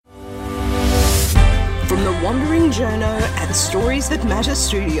Wandering Journo at Stories That Matter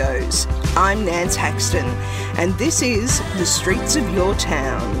Studios. I'm Nance Haxton, and this is The Streets of Your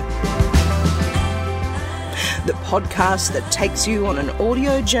Town, the podcast that takes you on an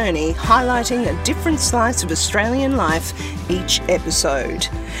audio journey highlighting a different slice of Australian life each episode.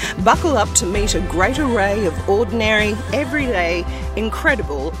 Buckle up to meet a great array of ordinary, everyday,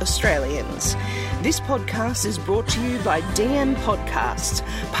 incredible Australians. This podcast is brought to you by DM Podcasts,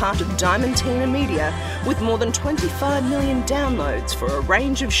 part of Diamantina Media, with more than 25 million downloads for a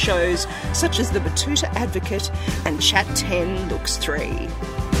range of shows such as The Batuta Advocate and Chat 10 Looks 3.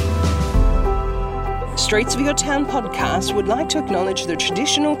 Streets of Your Town podcast would like to acknowledge the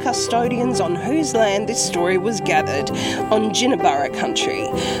traditional custodians on whose land this story was gathered, on Jinnaburra country.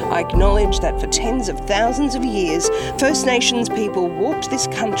 I acknowledge that for tens of thousands of years, First Nations people walked this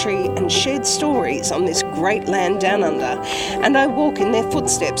country and shared stories on this great land down under, and I walk in their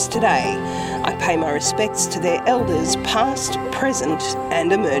footsteps today. I pay my respects to their elders past, present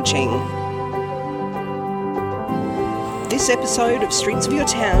and emerging. This episode of Streets of Your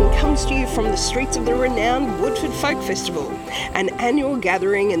Town comes to you from the streets of the renowned Woodford Folk Festival, an annual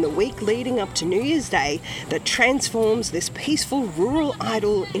gathering in the week leading up to New Year's Day that transforms this peaceful rural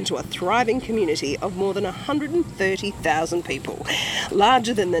idyll into a thriving community of more than 130,000 people,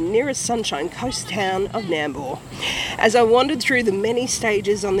 larger than the nearest Sunshine Coast town of Nambour. As I wandered through the many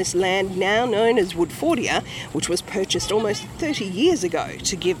stages on this land now known as Woodfordia, which was purchased almost 30 years ago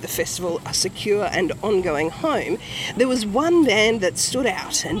to give the festival a secure and ongoing home, there was one band that stood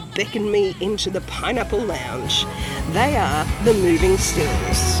out and beckoned me into the Pineapple Lounge. They are the Moving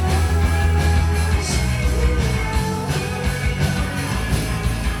Stills.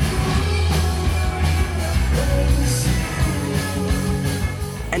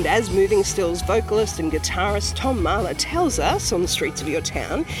 And as Moving Stills vocalist and guitarist Tom Mahler tells us on the Streets of Your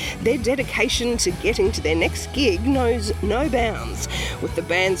Town, their dedication to getting to their next gig knows no bounds, with the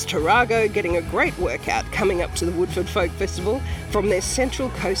band's Tarago getting a great workout coming up to the Woodford Folk Festival from their Central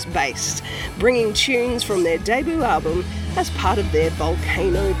Coast base, bringing tunes from their debut album as part of their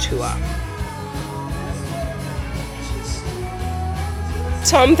Volcano tour.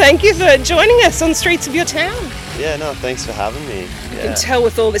 Tom, thank you for joining us on Streets of Your Town. Yeah, no, thanks for having me. You can tell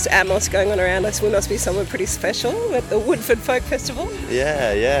with all this atmos going on around us, we must be somewhere pretty special at the Woodford Folk Festival.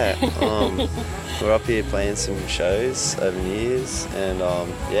 Yeah. We're up here playing some shows over New Year's, and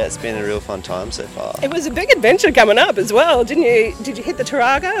it's been a real fun time so far. It was a big adventure coming up as well, didn't you? Did you hit the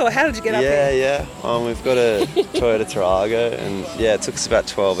Tarago, or how did you get up here? Yeah. We've got a Toyota Tarago, and it took us about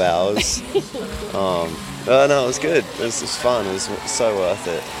 12 hours. No, it was good. It was fun. It was so worth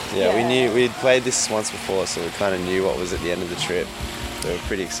it. Yeah, we knew we'd played this once before, so we kind of knew what was at the end of the trip. So we were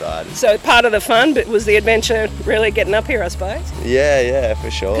pretty excited. So part of the fun, but was the adventure really getting up here, I suppose? Yeah,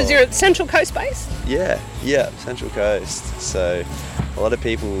 for sure. Because you're at Central Coast base? Yeah, Central Coast. So a lot of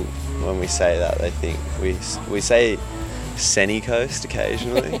people, when we say that, they think we say Sunny Coast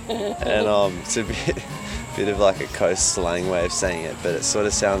occasionally, and it's a bit of like a coast slang way of saying it, but it sort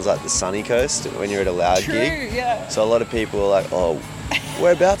of sounds like the sunny coast when you're at a loud gig. Yeah. So a lot of people are like, oh,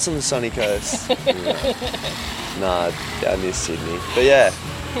 whereabouts on the sunny coast? Nah, down near Sydney. But yeah,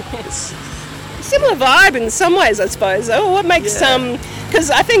 it's similar vibe in some ways, I suppose. What makes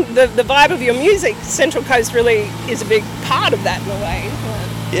because I think the vibe of your music, Central Coast really is a big part of that in a way.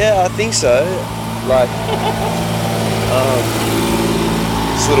 Yeah, I think so. Like,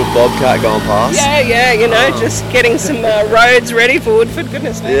 this little bobcat going past. Yeah, just getting some roads ready for Woodford,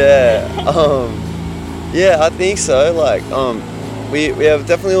 goodness me. Yeah, I think so. Like, we have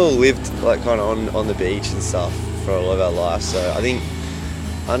definitely all lived like kind of on the beach and stuff for a lot of our life. So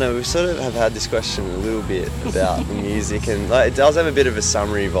I know we sort of have had this question a little bit about the music, and like it does have a bit of a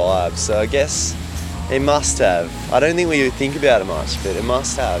summery vibe. So I guess it must have. I don't think we think about it much, but it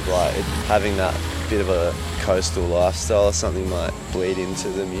must have, like having that bit of a coastal lifestyle or something might bleed into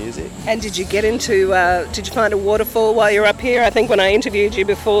the music. And did you get into, did you find a waterfall while you were up here? I think when I interviewed you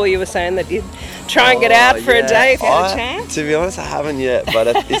before, you were saying that you'd try and get out for a day if you had a chance. To be honest, I haven't yet, but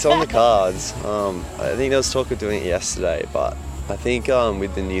it's on the cards. I think there was talk of doing it yesterday, but I think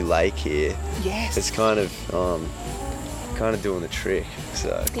with the new lake here, it's kind of doing the trick.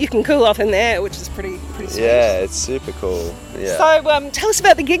 So you can cool off in there, which is pretty sweet. Yeah, it's super cool. Yeah. So tell us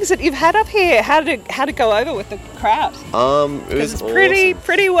about the gigs that you've had up here. How did it go over with the crowd? It was it's awesome.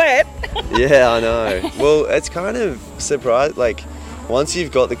 pretty wet. Yeah, I know. Well, it's kind of surprised. Like once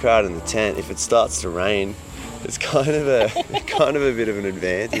you've got the crowd in the tent, if it starts to rain, it's kind of a bit of an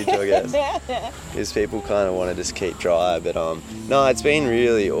advantage, I guess, because people kind of want to just keep dry. But no, it's been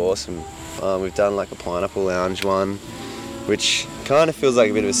really awesome. We've done like a Pineapple Lounge one, which kind of feels like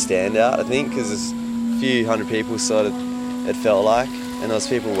a bit of a standout, I think, because there's few hundred people sort of, it felt like, and there was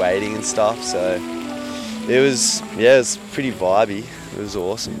people waiting and stuff, so it was pretty vibey. It was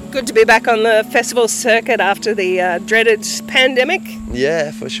awesome. Good to be back on the festival circuit after the dreaded pandemic. Yeah,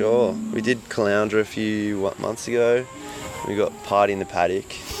 for sure. We did Caloundra a few months ago. We got Party in the Paddock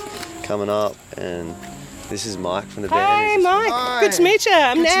coming up, and this is Mike from the band. Hey, Mike. Hi. Good to meet you.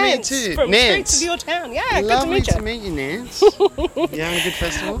 I'm Good to meet Nance you too. from Nance. Streets of Your Town. Yeah, Lovely good to to meet you. meet you, Nance. You having a good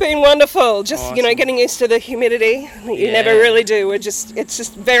festival? Been wonderful. Just Awesome. getting used to the humidity that you never Yeah. really do. It's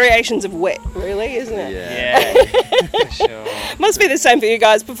just variations of wet, really, isn't it? Yeah, for sure. Must be the same for you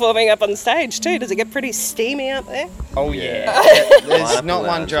guys performing up on stage too. Does it get pretty steamy up there? Oh yeah. There's Pineapple not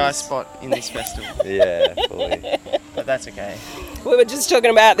one dry lounges. spot in this festival, Yeah, fully. but that's okay. We were just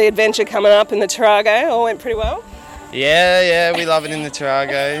talking about the adventure coming up in the Tarago. All went pretty well. Yeah, we love it in the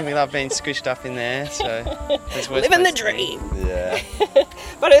Tarago. We love being squished up in there, so it's worth Living the it. dream. Yeah.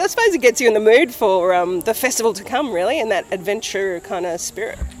 But I suppose it gets you in the mood for the festival to come, really, and that adventure kind of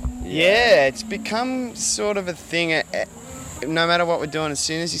spirit. Yeah, it's become sort of a thing. No matter what we're doing, as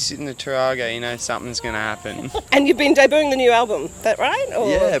soon as you sit in the Tarago, you know something's going to happen. And you've been debuting the new album, that right? Or?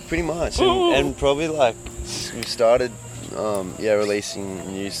 Yeah, pretty much. And probably like we started releasing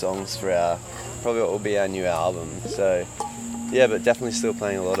new songs for probably what will be our new album. So yeah, but definitely still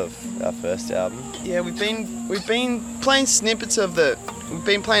playing a lot of our first album. Yeah, we've been playing snippets of we've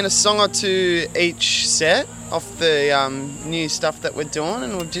been playing a song or two each set off the new stuff that we're doing,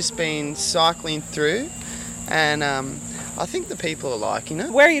 and we've just been cycling through, and I think the people are liking it.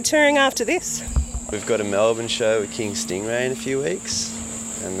 Where are you touring after this? We've got a Melbourne show with King Stingray in a few weeks,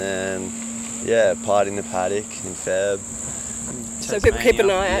 and then Party in the Paddock in Feb. So people keep an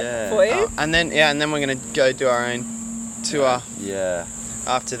eye out Yeah. for you. And then we're gonna go do our own tour Yeah.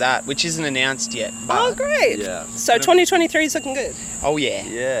 after that, which isn't announced yet. Oh, But great. Yeah. So 2023 is looking good. oh yeah.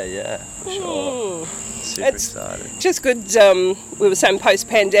 Yeah, for sure. Super It's- excited. Just good, we were saying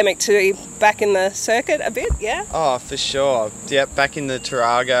post-pandemic to be back in the circuit a bit, yeah? Oh, for sure. Yep, back in the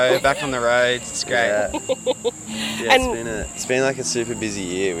Tarago, back on the roads. It's great. Yeah, And- it's been like a super busy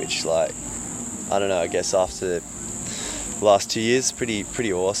year, which like I don't know. I guess after the last 2 years,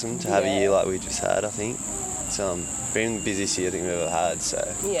 pretty awesome to have a year like we just had. I think it's been the busiest year I think we've ever had. So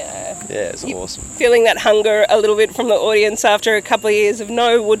Yeah. it's You- awesome. Feeling that hunger a little bit from the audience after a couple of years of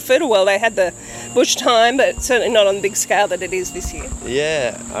no Woodford. Well, they had the bush time, but certainly not on the big scale that it is this year.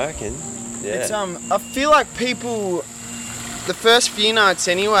 Yeah, I reckon. Yeah. It's I feel like people, the first few nights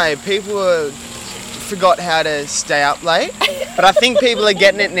anyway, people forgot how to stay up late. But I think people are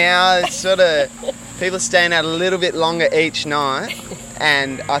getting it now. It's sort of people are staying out a little bit longer each night,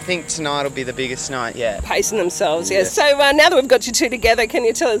 and I think tonight will be the biggest night yet. Pacing themselves, yeah. So now that we've got you two together, can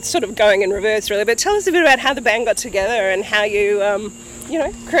you tell us, sort of going in reverse really, but tell us a bit about how the band got together and how you,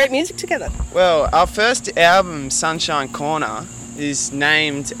 create music together. Well, our first album, Sunshine Corner, is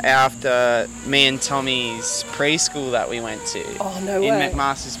named after me and Tommy's preschool that we went to Oh, no in way.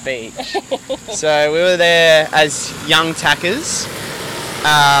 McMaster's Beach. So we were there as young tackers,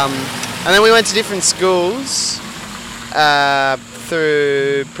 and then we went to different schools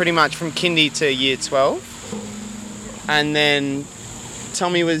through pretty much from kindy to year 12, and then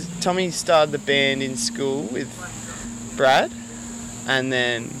Tommy started the band in school with Brad, and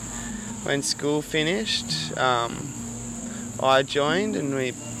then when school finished, I joined and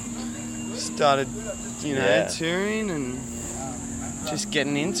we started, touring and just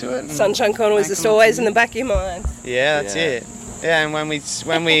getting into it. And Sunshine Corner was just making always in music. the back of your mind. Yeah, that's Yeah. it. Yeah, and when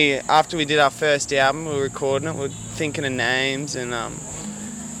we after we did our first album, we were recording it. We were thinking of names, and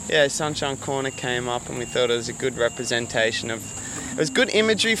Sunshine Corner came up, and we thought it was a good representation of. It was good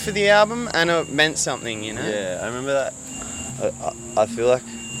imagery for the album, and it meant something, you know. Yeah, I remember that. I feel like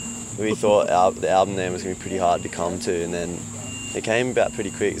we thought the album name was going to be pretty hard to come to, and then it came about pretty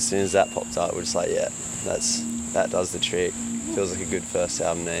quick. As soon as that popped up, we're just like, that does the trick. Feels like a good first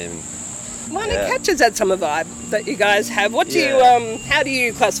album name. Well, Yeah. it catches that summer vibe that you guys have. What do Yeah. you, how do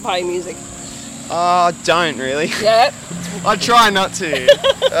you classify your music? Oh, I don't really. Yeah. I try not to.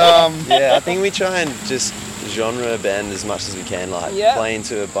 Yeah, I think we try and just genre bend as much as we can, like Yeah. play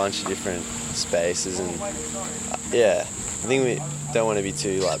into a bunch of different spaces, and I think we don't want to be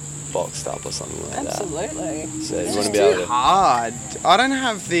too like boxed up or something like Absolutely. that. So you It's want to just be too able to. hard. I don't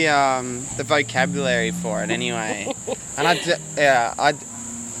have the vocabulary for it anyway, and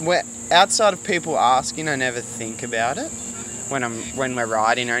we're outside of people asking. I never think about it when we're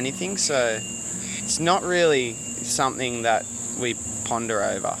writing or anything. So it's not really something that we ponder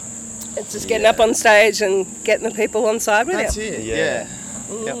over. It's just getting up on stage and getting the people on side with That's you. it. Yeah. Yeah.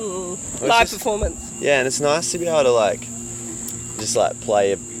 Well, Yep. it's Live just- performance. Yeah, and it's nice to be able to like just like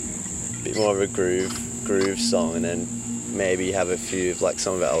play a bit more of a groove groove song, and then maybe have a few of like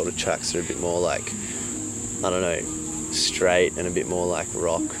some of our older tracks that are a bit more like, I don't know, straight and a bit more like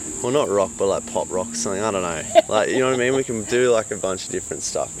rock. Well, not rock, but like pop rock or something. I don't know. Like, you know what I mean? We can do like a bunch of different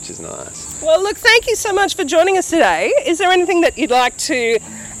stuff, which is nice. Well, look, thank you so much for joining us today. Is there anything that you'd like to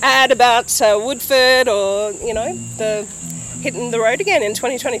add about Woodford, or, you know, the hitting the road again in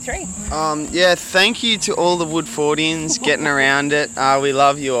 2023? Yeah, thank you to all the Woodfordians getting around it. We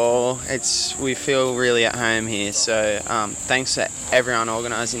love you all. We feel really at home here. So thanks to everyone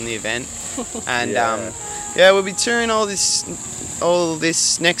organising the event. And we'll be touring all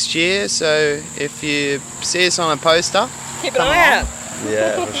this next year. So if you see us on a poster, keep an eye out.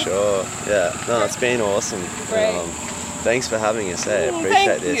 Yeah, for sure. Yeah, no, it's been awesome. Great. Thanks for having us. Appreciate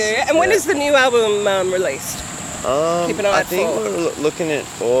Thank this. you. And when is the new album released? Keep an eye I out think for. we're looking at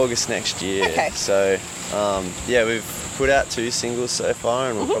August next year. Okay. So, we've put out 2 singles so far,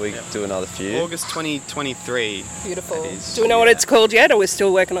 and we'll probably do another few. August 2023. Beautiful. That is, Do we know what it's called yet, or we're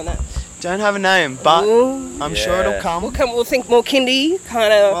still working on that? Don't have a name, but Ooh. I'm sure it'll come. We'll think more kindy,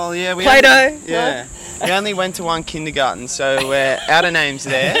 kind of. Well, yeah, Play-Doh. We only went to one kindergarten, so we're out of names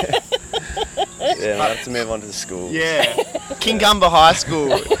there. Yeah, we'll have to move on to the school. Yeah. Kingumba High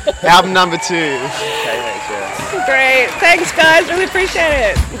School, album number 2. KHS. Great. Thanks, guys. Really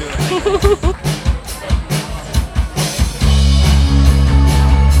appreciate it.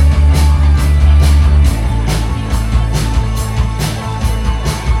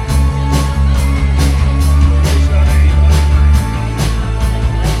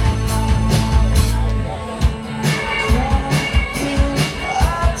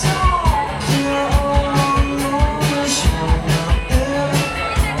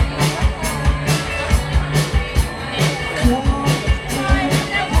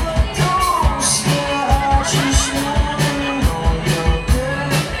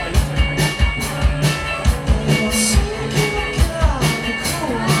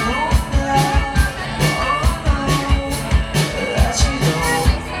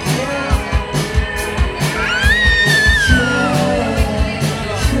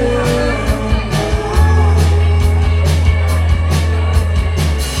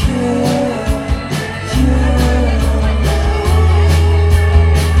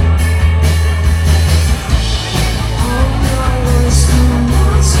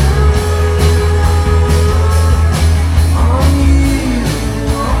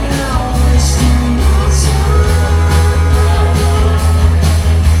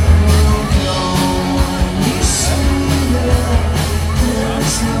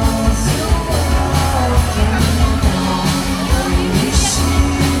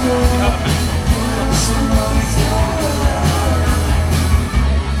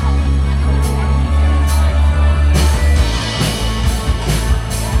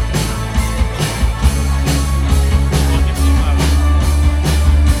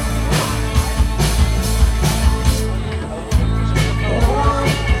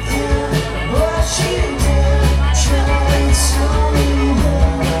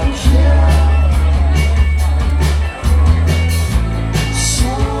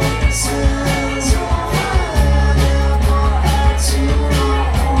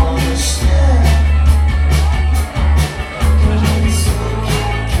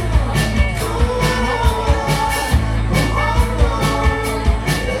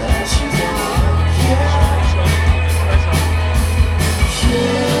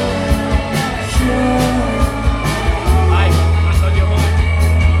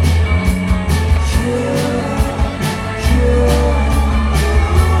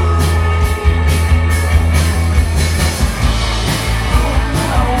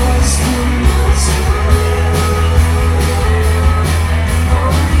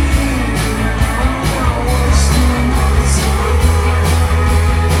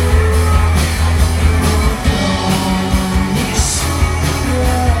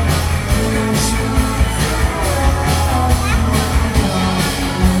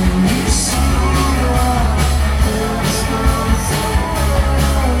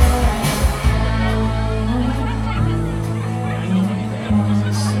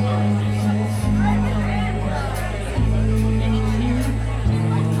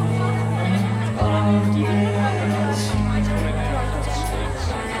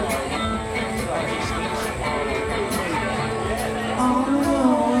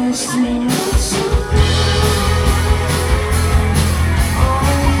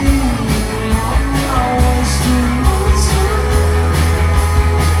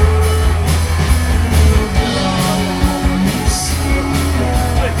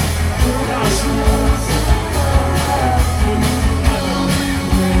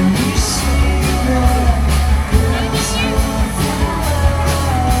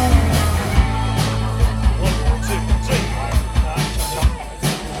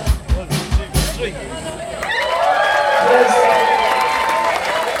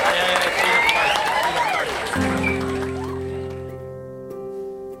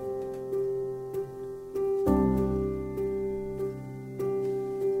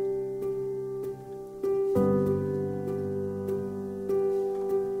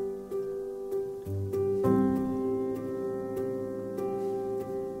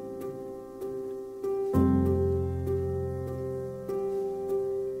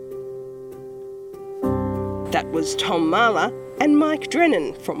 That was Tom Marler and Mike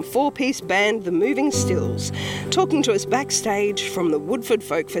Drennan from four-piece band The Moving Stills, talking to us backstage from the Woodford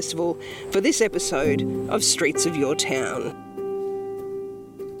Folk Festival for this episode of Streets of Your Town.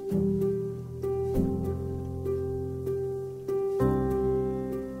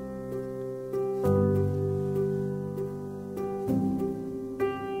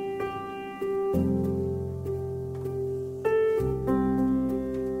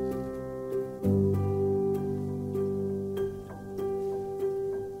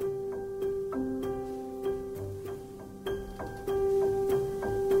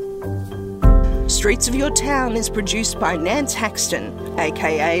 Streets of Your Town is produced by Nance Haxton,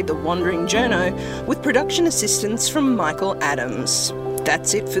 aka The Wandering Journo, with production assistance from Michael Adams.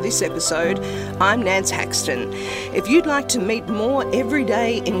 That's it for this episode. I'm Nance Haxton. If you'd like to meet more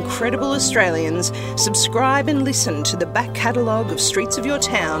everyday incredible Australians, subscribe and listen to the back catalogue of Streets of Your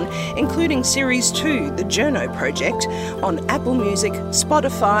Town, including Series 2, The Journo Project, on Apple Music,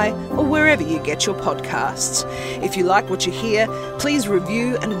 Spotify, or wherever you get your podcasts. If you like what you hear, please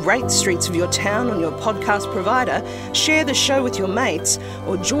review and rate Streets of Your Town on your podcast provider, share the show with your mates,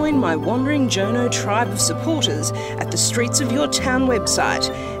 or join my Wandering Journo tribe of supporters at the Streets of Your Town website,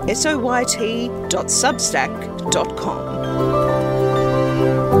 soyt.substack.com.